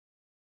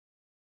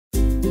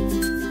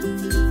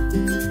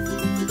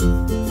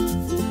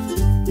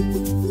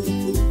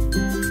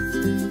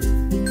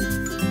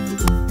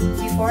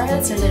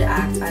attended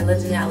ACT, I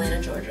lived in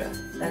Atlanta, Georgia.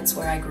 That's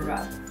where I grew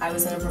up. I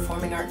was in a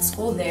performing arts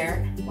school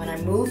there. When I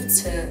moved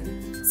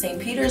to St.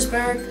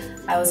 Petersburg,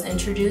 I was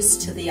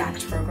introduced to the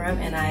ACT program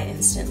and I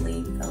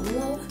instantly fell in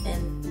love,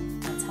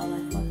 and that's how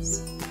life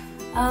was.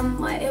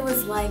 What it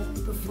was like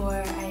before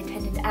I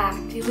attended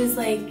ACT, it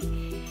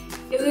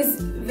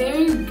was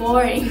very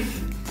boring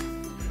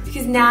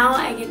because now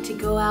I get to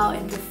go out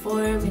and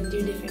perform and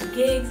do different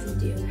gigs and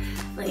do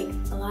like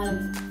a lot of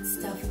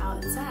stuff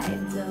outside.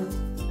 So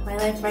my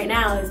life right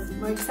now is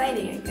more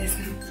exciting, I guess.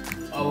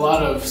 A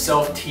lot of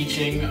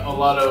self-teaching, a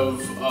lot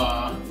of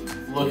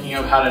looking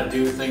up how to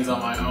do things on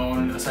my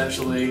own.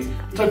 Essentially,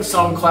 took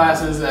some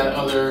classes at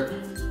other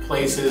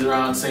places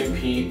around St.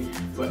 Pete,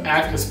 but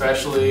ACT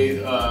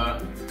especially,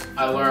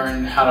 I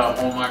learned how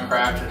to hone my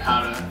craft and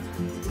how to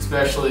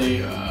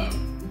especially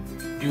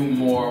do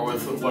more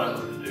with what I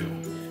love to do.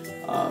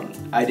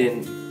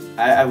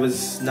 I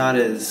was not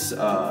as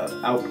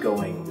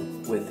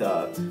outgoing with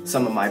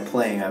some of my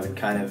playing. I would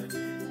kind of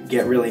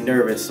get really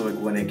nervous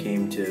when it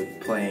came to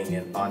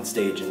playing on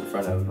stage in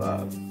front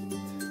of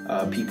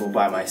people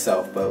by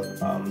myself. But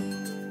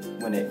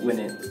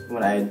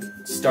when I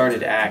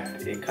started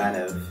ACT,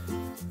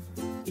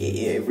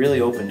 it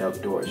really opened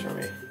up doors for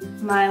me.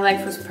 My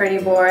life was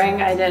pretty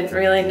boring. I didn't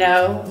really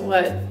know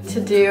what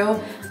to do.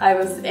 I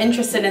was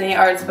interested in the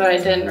arts, but I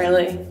didn't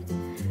really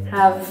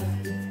have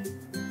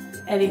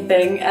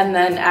anything. And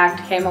then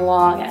ACT came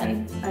along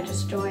and I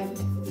just joined.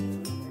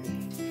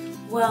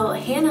 Well,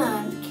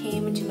 Hannah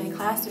came into my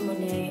classroom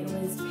one day and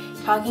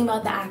was talking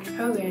about the ACT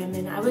program,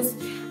 and I was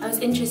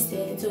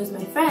interested, and so was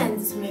my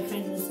friend. So my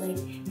friend was like,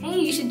 "Hey,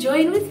 you should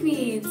join with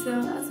me." And so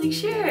I was like,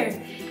 "Sure."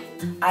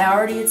 I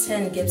already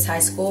attend Gibbs High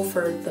School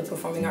for the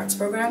Performing Arts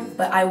program,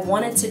 but I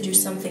wanted to do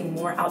something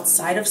more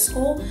outside of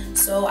school,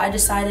 so I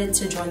decided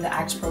to join the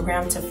ACT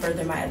program to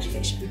further my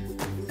education.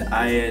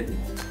 I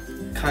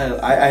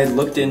had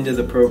looked into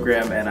the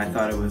program and I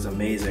thought it was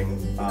amazing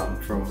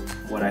from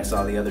what I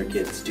saw the other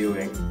kids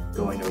doing,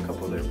 going to a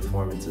couple of their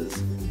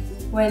performances.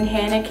 When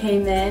Hannah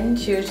came in,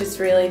 she was just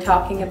really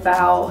talking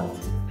about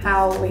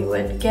how we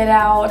would get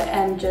out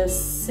and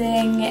just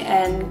sing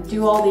and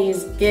do all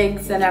these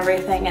gigs and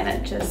everything, and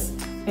it just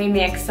made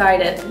me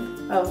excited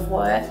of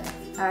what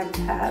ACT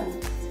had.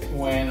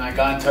 When I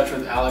got in touch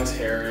with Alex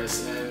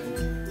Harris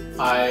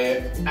and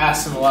I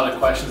asked him a lot of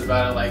questions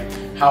about it, like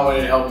how would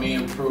it help me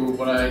improve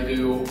what I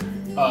do,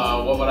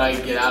 what would I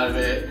get out of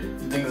it,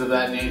 things of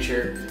that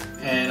nature.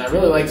 And I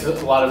really liked a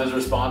lot of his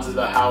responses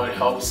about how it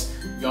helps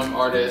young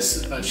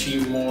artists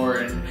achieve more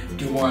and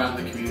do more out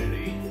in the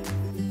community.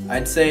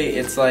 I'd say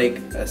it's like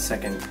a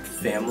second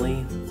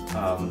family,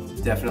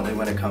 definitely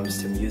when it comes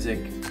to music.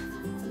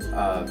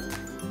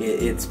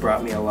 It's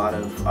brought me a lot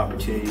of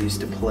opportunities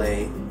to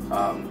play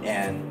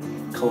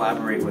and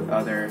collaborate with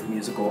other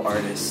musical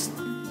artists.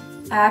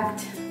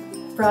 ACT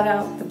brought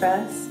out the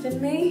best in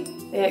me.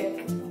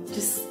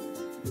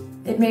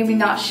 It made me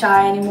not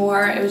shy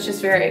anymore. It was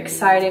just very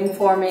exciting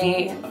for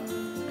me.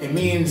 It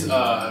means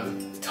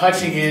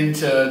touching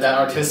into that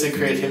artistic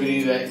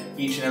creativity that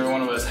each and every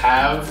one of us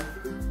have.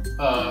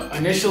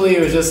 Initially,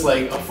 it was just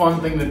like a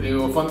fun thing to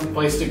do, a fun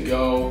place to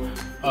go,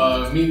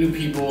 meet new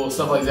people,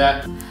 stuff like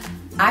that.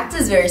 ACT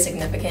is very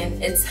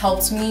significant. It's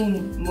helped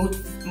me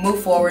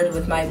move forward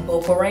with my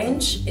vocal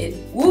range.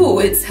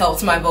 It's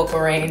helped my vocal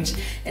range.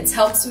 It's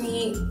helped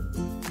me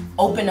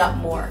open up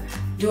more.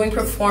 Doing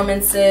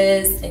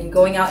performances and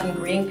going out and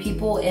greeting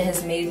people, it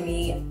has made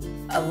me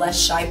a less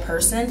shy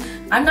person.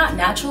 I'm not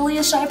naturally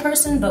a shy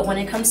person, but when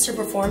it comes to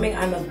performing,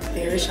 I'm a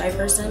very shy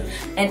person,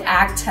 and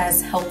ACT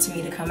has helped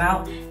me to come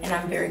out, and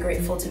I'm very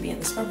grateful to be in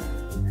this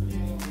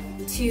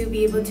program. To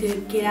be able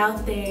to get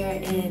out there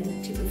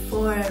and to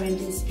perform and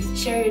just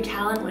share your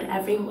talent with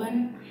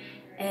everyone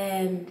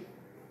and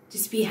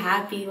just be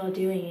happy while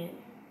doing it.